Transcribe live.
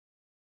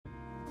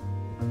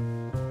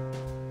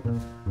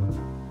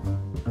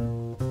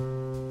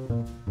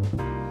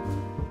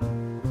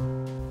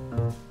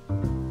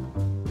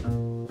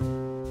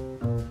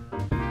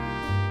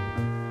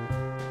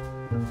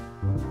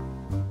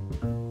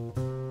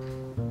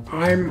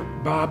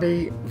I'm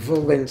Bobby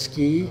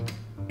Vilinsky,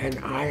 and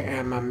I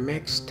am a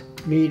mixed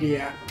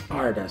media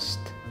artist.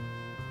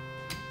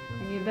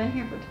 And you've been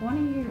here for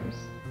 20 years.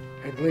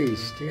 At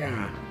least,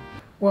 yeah.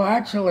 Well,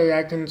 actually,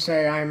 I can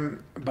say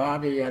I'm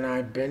Bobby, and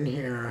I've been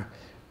here,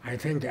 I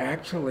think,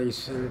 actually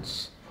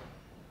since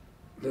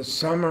the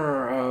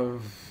summer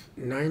of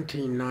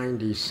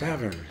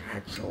 1997,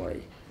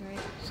 actually. Right.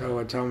 So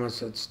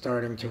it's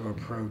starting to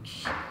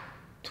approach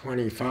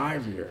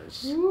 25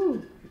 years.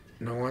 Woo.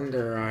 No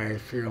wonder I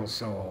feel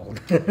so old.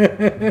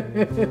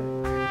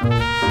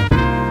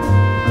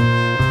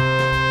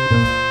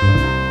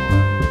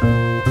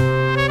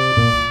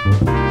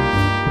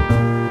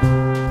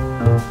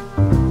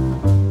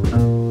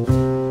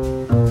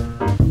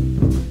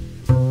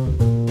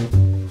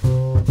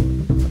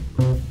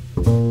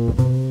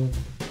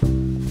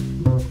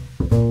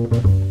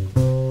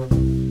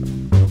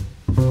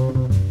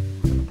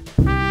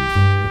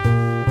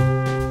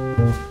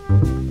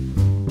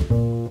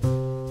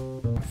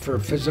 For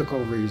physical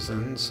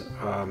reasons,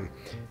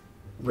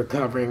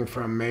 recovering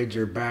from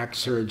major back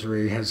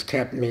surgery has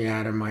kept me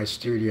out of my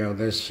studio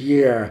this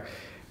year,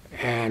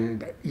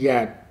 and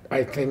yet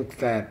I think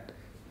that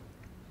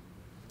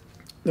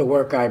the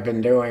work I've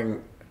been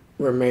doing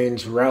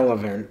remains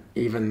relevant,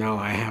 even though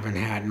I haven't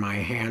had my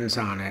hands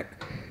on it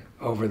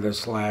over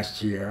this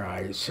last year.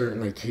 I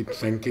certainly keep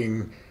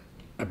thinking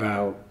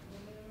about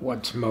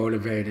what's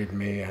motivated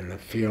me and the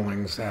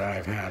feelings that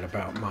I've had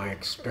about my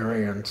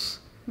experience.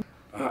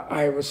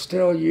 I was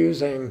still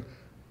using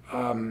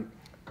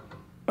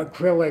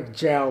acrylic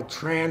gel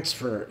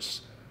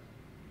transfers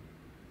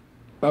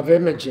of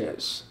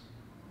images,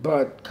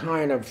 but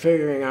kind of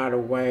figuring out a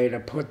way to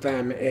put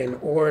them in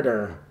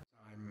order.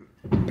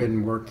 I've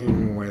been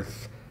working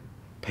with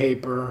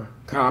paper,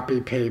 copy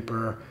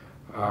paper,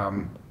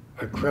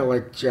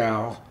 acrylic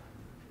gel,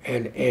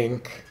 and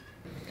ink.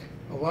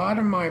 A lot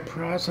of my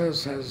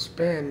process has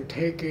been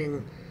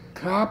taking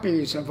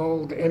copies of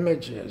old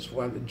images,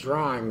 whether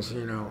drawings,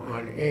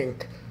 on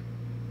ink,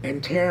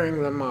 and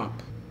tearing them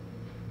up.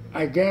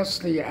 I guess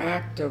the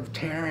act of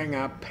tearing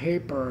up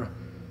paper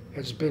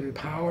has been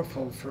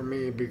powerful for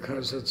me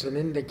because it's an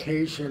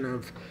indication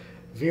of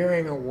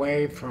veering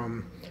away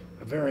from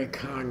a very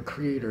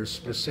concrete or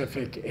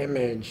specific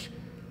image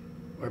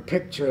or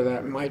picture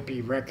that might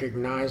be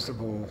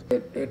recognizable.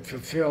 It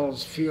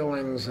fulfills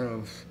feelings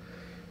of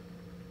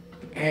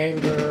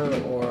anger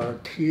or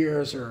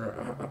tears or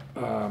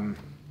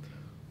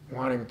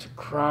wanting to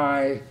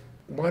cry.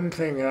 One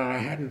thing that I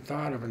hadn't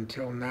thought of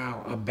until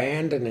now,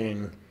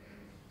 abandoning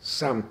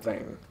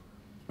something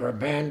or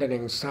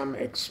abandoning some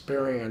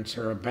experience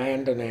or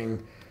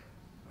abandoning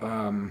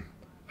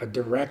a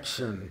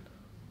direction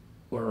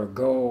or a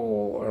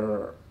goal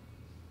or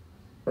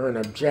an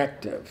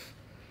objective.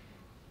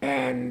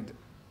 And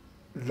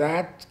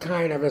that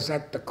kind of is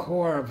at the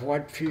core of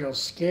what feels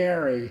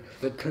scary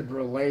that could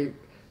relate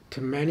to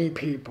many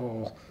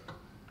people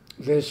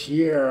this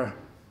year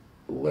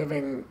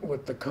living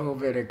with the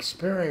COVID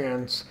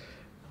experience,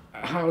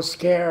 how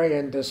scary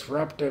and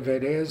disruptive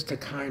it is to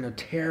kind of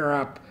tear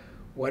up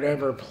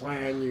whatever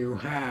plan you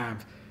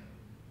have,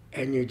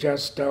 and you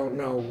just don't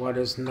know what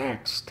is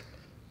next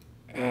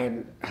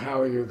and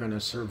how you're going to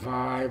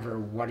survive, or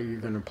what are you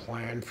going to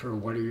plan for,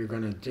 what are you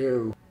going to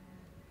do.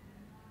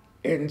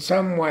 In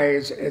some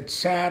ways, it's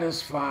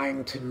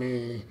satisfying to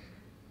me,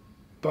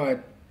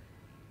 but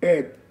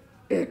it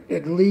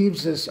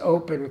leaves this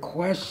open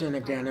question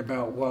again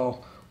about,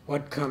 well,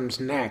 what comes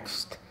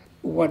next?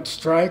 What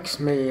strikes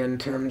me in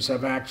terms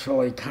of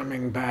actually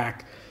coming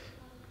back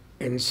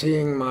and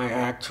seeing my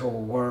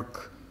actual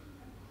work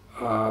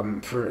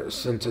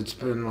since it's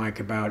been like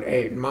about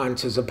 8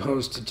 months, as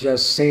opposed to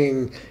just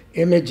seeing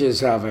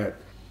images of it,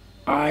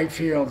 I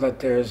feel that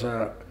there's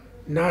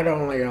not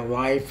only a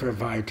life or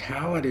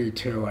vitality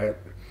to it,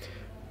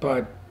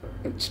 but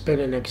it's been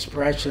an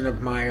expression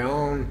of my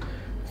own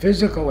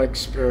physical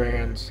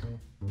experience.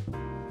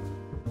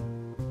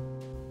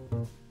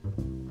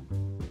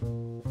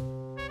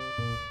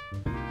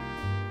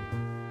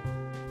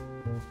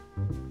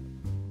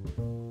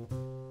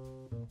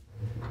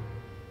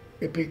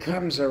 It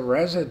becomes a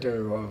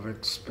residue of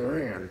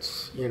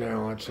experience,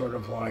 it's sort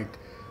of like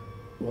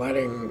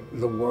letting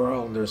the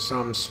world or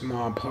some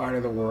small part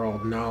of the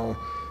world know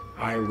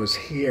I was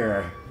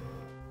here.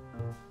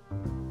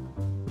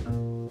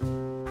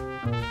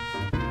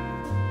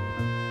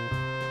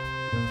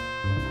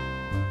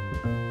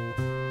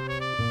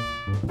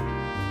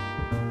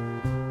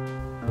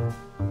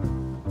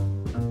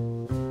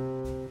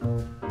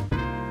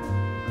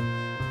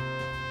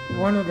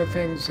 One of the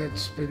things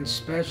that's been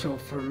special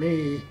for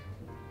me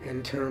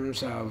in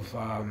terms of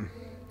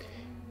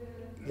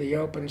the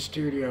Open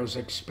Studios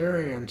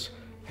experience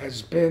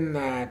has been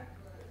that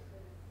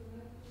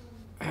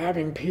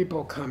having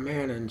people come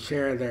in and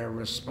share their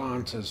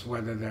responses,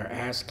 whether they're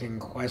asking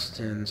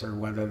questions or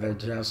whether they're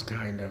just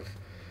kind of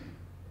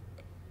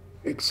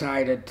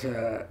excited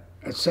to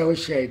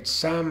associate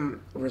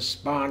some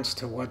response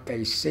to what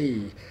they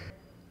see.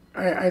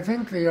 I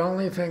think the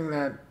only thing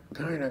that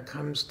kind of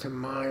comes to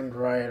mind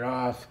right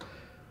off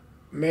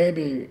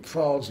maybe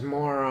falls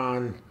more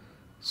on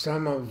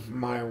some of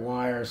my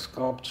wire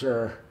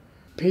sculpture.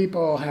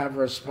 People have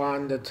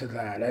responded to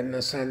that in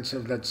the sense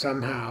of that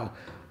somehow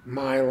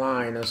my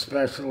line,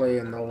 especially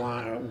in the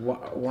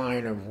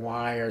line of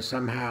wire,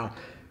 somehow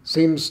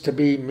seems to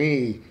be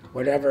me.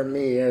 Whatever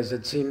me is,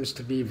 it seems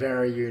to be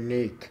very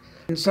unique.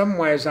 In some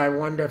ways, I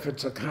wonder if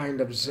it's a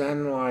kind of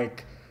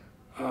Zen-like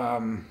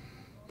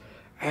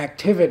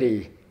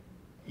activity,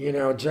 you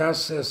know,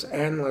 just this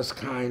endless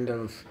kind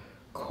of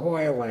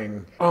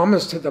coiling,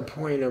 almost to the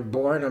point of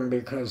boredom,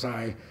 because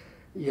I,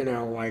 you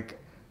know, like,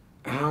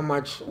 how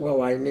much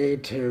will I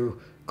need to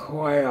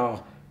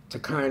coil to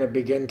kind of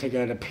begin to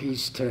get a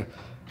piece to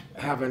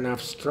have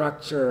enough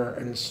structure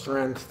and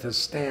strength to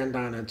stand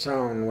on its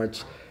own,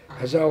 which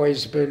has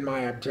always been my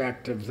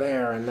objective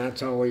there, and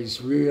that's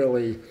always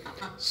really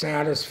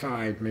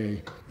satisfied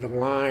me. The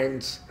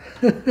lines,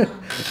 the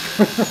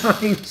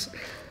lines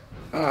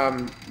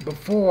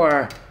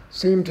before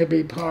seemed to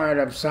be part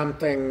of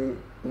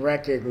something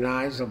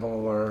recognizable,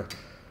 or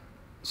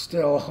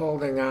still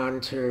holding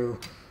on to,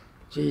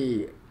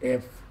 gee,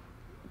 if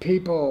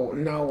people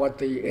know what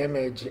the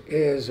image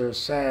is or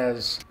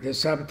says, there's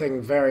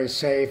something very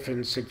safe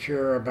and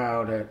secure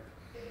about it.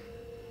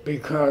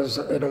 Because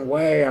in a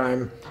way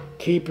I'm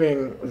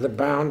keeping the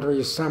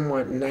boundaries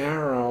somewhat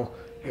narrow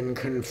and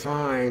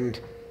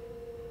confined,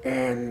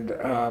 and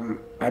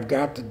I've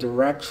got the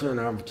direction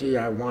of, gee,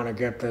 I want to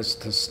get this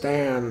to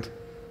stand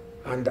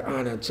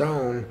on its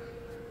own.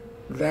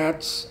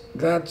 That's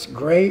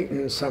great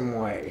in some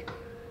way.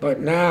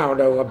 But now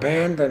to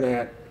abandon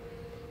it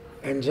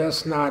and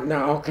just not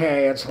know,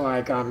 okay, it's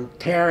like I'm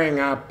tearing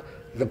up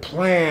the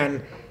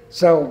plan,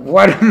 so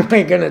what am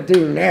I going to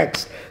do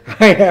next?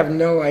 I have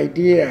no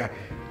idea.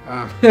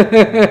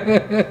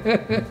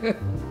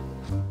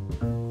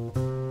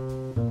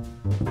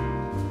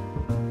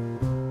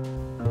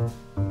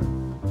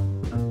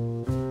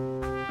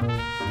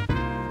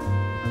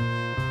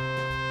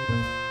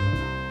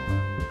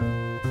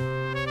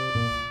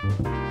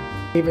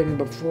 Even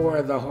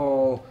before the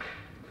whole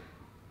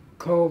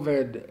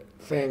COVID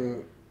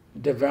thing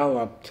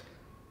developed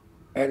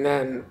and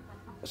then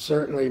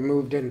certainly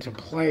moved into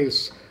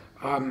place,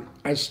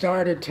 I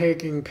started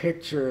taking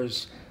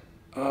pictures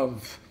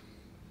of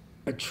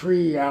a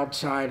tree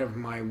outside of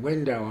my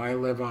window. I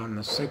live on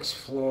the 6th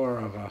floor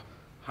of a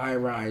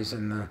high-rise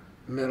in the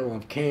middle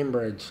of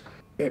Cambridge.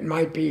 It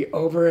might be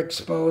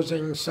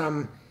overexposing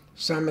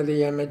some of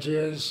the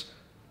images,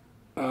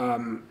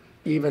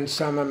 even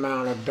some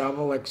amount of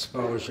double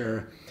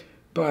exposure,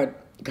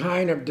 but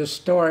kind of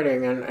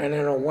distorting and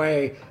in a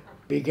way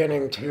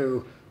beginning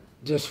to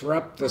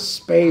disrupt the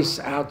space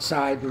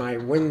outside my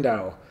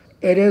window.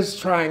 It is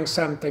trying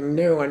something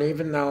new, and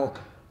even though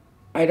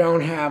I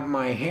don't have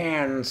my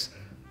hands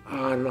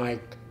on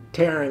like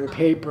tearing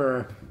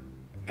paper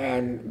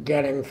and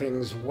getting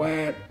things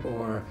wet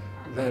or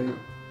then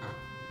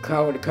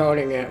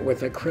coating it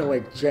with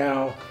acrylic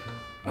gel,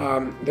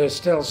 there's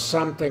still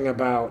something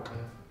about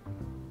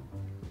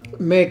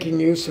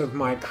making use of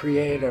my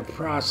creative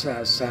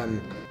process.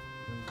 And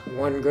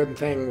one good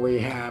thing we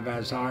have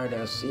as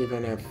artists,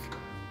 even if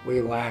we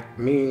lack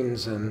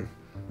means and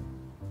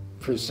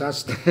for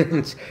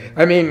sustenance,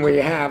 I mean, we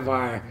have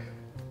our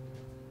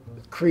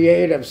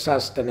creative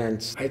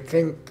sustenance. I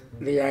think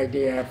the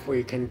idea, if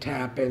we can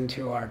tap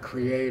into our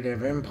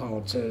creative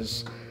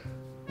impulses,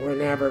 we're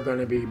never going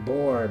to be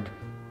bored.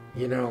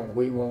 You know,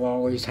 we will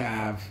always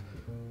have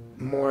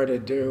more to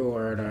do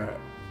or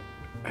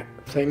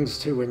things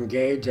to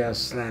engage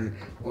us than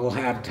we'll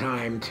have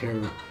time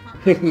to,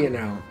 you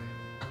know,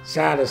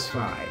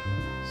 satisfy.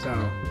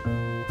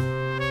 So.